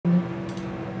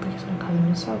casa da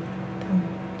minha sogra. Então,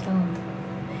 sei lá.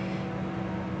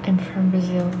 I'm from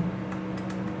Brazil.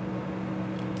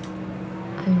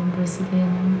 I'm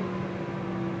Brazilian.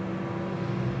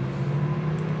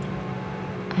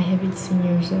 I have 18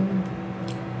 years old.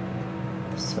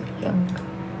 So young.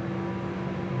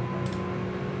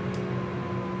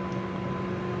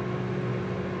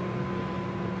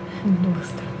 Não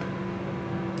gostando.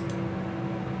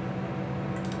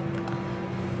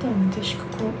 Então, acho que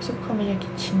se eu colocar uma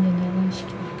jaquetinha nela, acho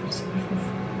que ela fica super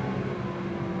fofa.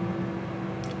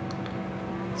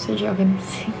 Você joga no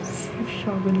Sims? Eu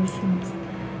jogo no Sims.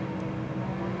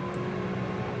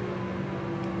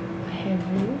 I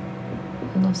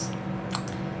have... Nossa.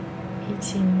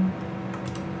 18.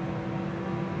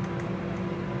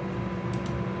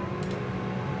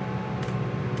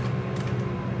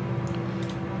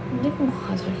 Não tem como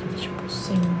colocar jaqueta, tipo,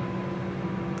 sem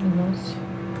negócio.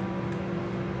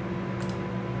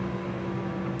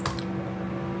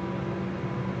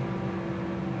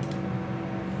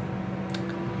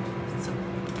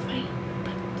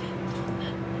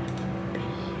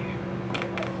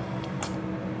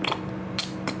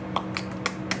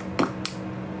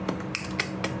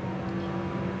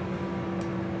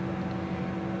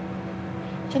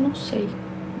 Já não sei,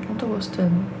 não tô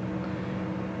gostando.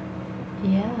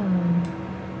 Yeah.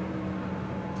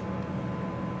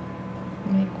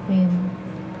 My queen.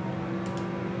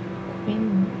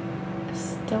 Queen é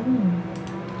tão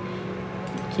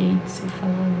gay de se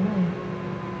falar, não é?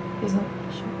 Vocês não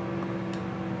acham?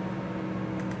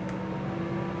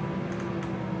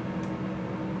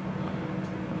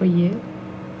 Oiê?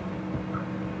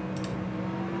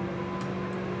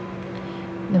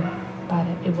 Não,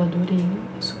 para, eu adorei,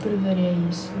 eu super usaria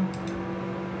isso.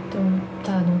 Então,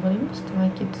 tá, não vou nem mostrar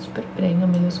aqui do super prega,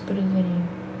 mas eu super usaria.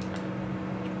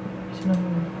 Tipo, senão...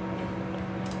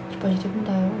 A gente pode até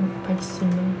mudar a parte de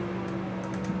cima.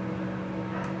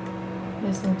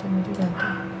 Mas não, tá muito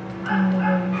gata.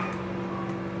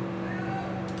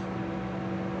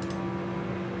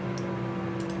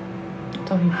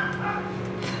 Tá horrível.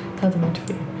 Tá muito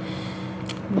feio.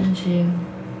 Bom dia.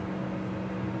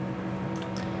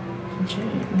 Gente,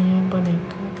 minha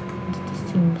boneca do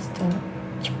Sims tá,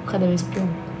 tipo, cada vez pior.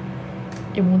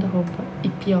 Eu mudo a roupa e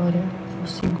piora. Eu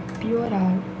consigo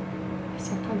piorar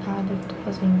essa cagada que eu tô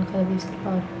fazendo, cada vez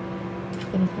pior.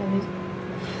 Ficando cada vez...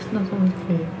 Não, tá muito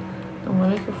feio. Então,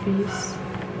 olha o que eu fiz,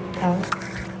 tá?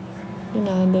 E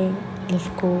nada, ela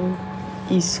ficou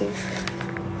isso.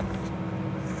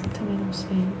 Também não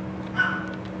sei.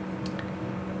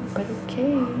 But ok.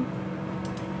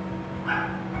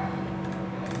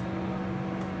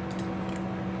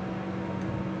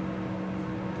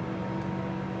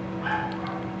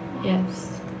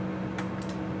 Yes.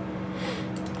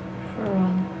 For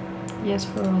one. Yes,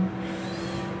 for one.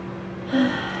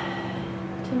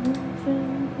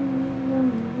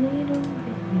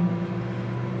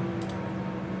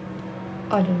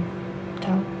 Olha,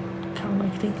 tá, calma,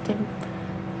 que tem que ter...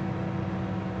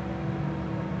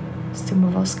 Você tem uma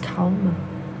voz calma?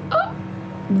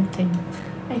 Não tem.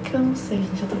 É que eu não sei,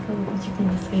 gente, eu tô falando contigo com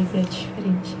vocês e é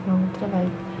diferente, é uma outra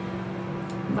vibe.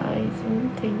 Mas eu não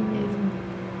tenho mesmo.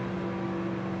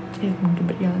 Muito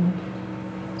obrigada.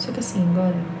 Só que assim,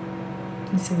 agora,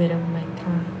 nesse verão vai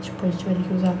estar, tipo, a gente vai ter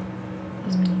que usar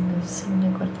as meninas assim, né?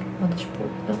 Agora tá moda, tipo,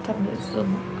 não tá mesmo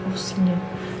usando alcinha.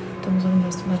 Estamos usando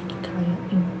mais tomara que caia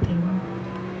em tempo.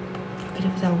 Eu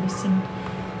queria fazer algo assim,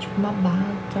 tipo uma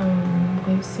bata, uma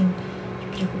coisa assim.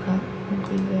 Tipo, podia colocar uma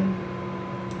coisa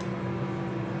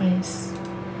mais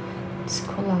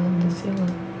descolada, sei lá.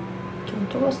 Que eu não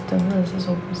tô gostando dessas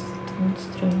roupas tão muito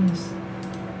estranhas.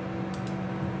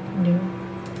 Entendeu?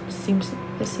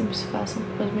 É simples, façam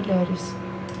coisas melhores.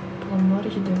 Pelo amor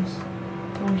de Deus.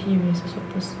 Tão horríveis essas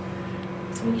roupas.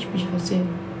 Sabe o que a gente podia fazer?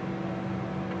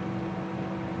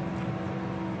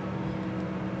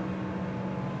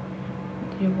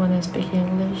 Do you wanna speak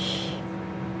English?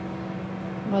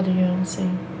 What do you want to say?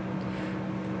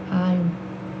 I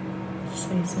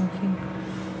say something.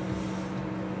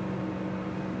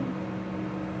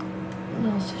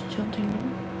 Nossa, gente, eu não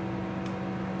tenho...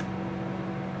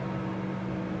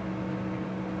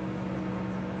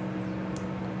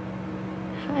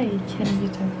 Hi, can you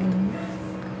talk to me?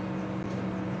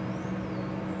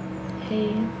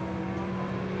 Hey.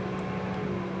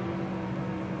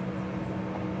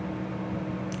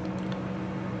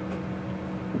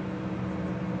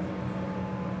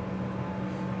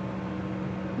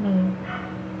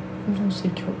 Não sei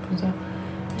o que eu vou usar.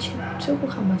 Acho que se eu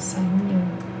colocar uma sainha,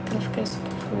 ela ficaria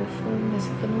super fofa, mas é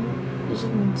que eu não uso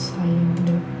muito saia,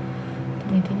 entendeu?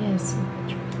 Também tem essa.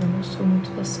 Tipo, eu não sou muito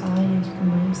da saia e tudo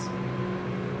mais.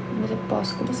 mas eu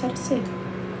posso começar a ser,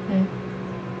 né?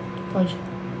 Pode.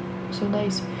 Posso mudar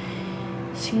isso.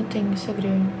 Sim, eu tenho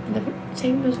Instagram.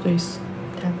 Tenho meus dois,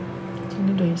 tá?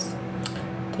 Tenho dois.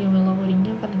 Tenho a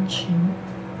Laurinha Valentim.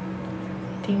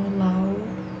 Tenho o Lau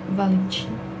Valentim.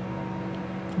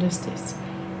 2 T's.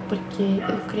 Porque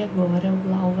eu criei agora o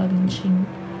Lau Valentim.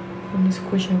 Quando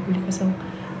escute a publicação.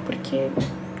 Porque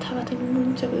tava tendo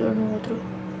muito seguidor no outro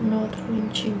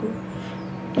antigo.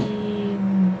 E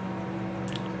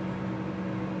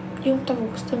eu não tava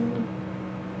gostando.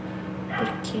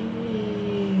 Porque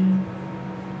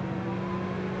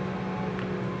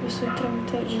começou a entrar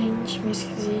muita gente meio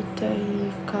esquisita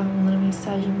e ficar mandando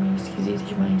mensagem meio esquisita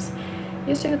demais. E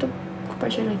eu sei que eu tô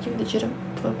compartilhando aqui, vida tira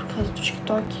por causa do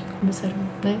TikTok, que começaram,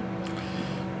 né?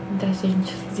 Entrar essa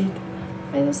gente esquisita.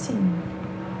 Mas assim,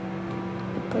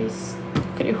 depois eu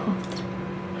criei outro.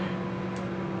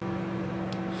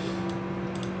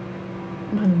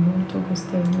 Mano, não tô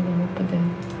gostando da roupa dela.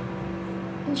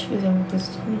 Se a gente fizer uma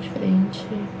coisa totalmente diferente.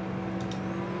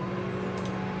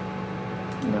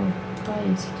 Não, tá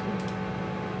isso aqui.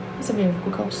 Quer saber? Eu vou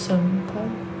colocar o sampa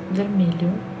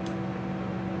vermelho.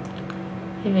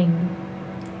 Revendo.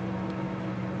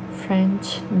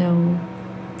 French, no.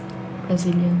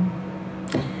 Brazilian.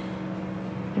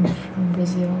 I'm from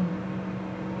Brazil.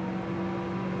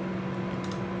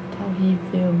 Tá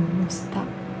horrível. Você tá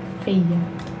feia.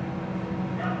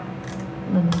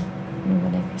 Mano, minha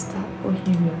boneca está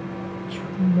horrível.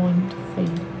 Tipo, muito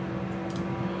feia.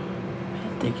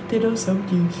 Tem que ter noção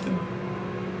disso.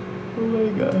 Oh my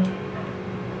god.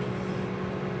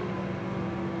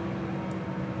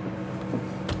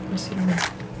 Assim, né?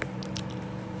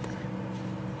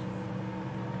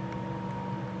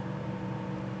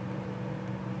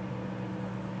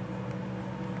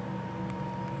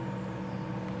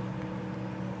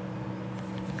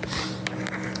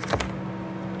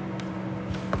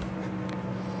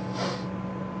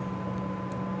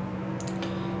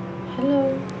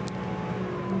 Hello.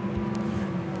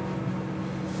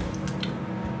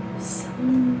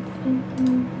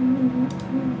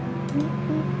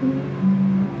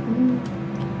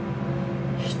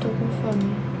 Estou com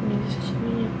fome. Nesse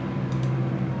dia.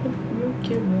 Meu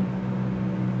que, meu?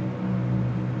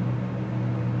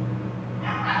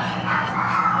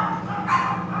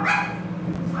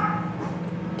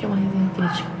 Tem uma resenha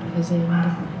crítica pra fazer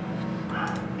ainda. Ai,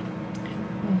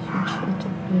 gente, eu tô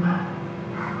vendo.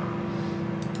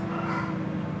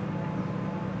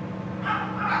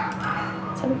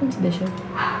 Sabe quando você deixa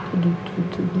tudo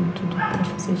pra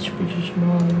fazer tipo de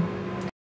última hora?